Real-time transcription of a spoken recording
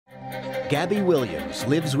Gabby Williams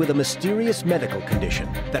lives with a mysterious medical condition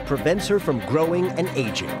that prevents her from growing and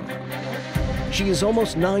aging. She is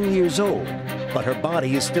almost 9 years old, but her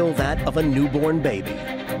body is still that of a newborn baby.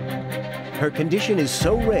 Her condition is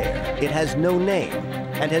so rare, it has no name,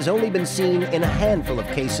 and has only been seen in a handful of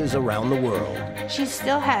cases around the world. She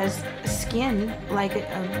still has skin, like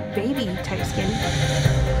a baby type skin.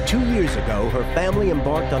 2 years ago, her family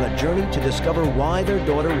embarked on a journey to discover why their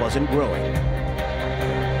daughter wasn't growing.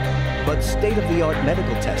 But state-of-the-art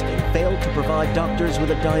medical testing failed to provide doctors with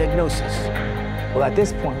a diagnosis. Well, at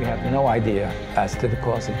this point, we have no idea as to the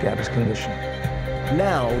cause of Gabby's condition.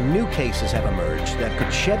 Now, new cases have emerged that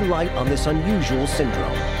could shed light on this unusual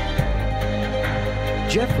syndrome.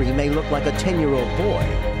 Jeffrey may look like a 10-year-old boy,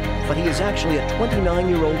 but he is actually a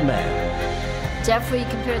 29-year-old man. Jeffrey,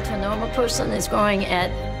 compared to a normal person, is growing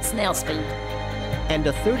at snail speed. And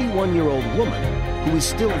a 31-year-old woman who is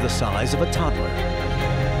still the size of a toddler.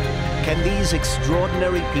 Can these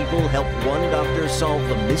extraordinary people help one doctor solve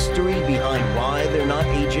the mystery behind why they're not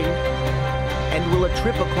aging? And will a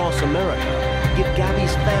trip across America give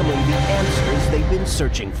Gabby's family the answers they've been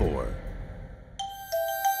searching for?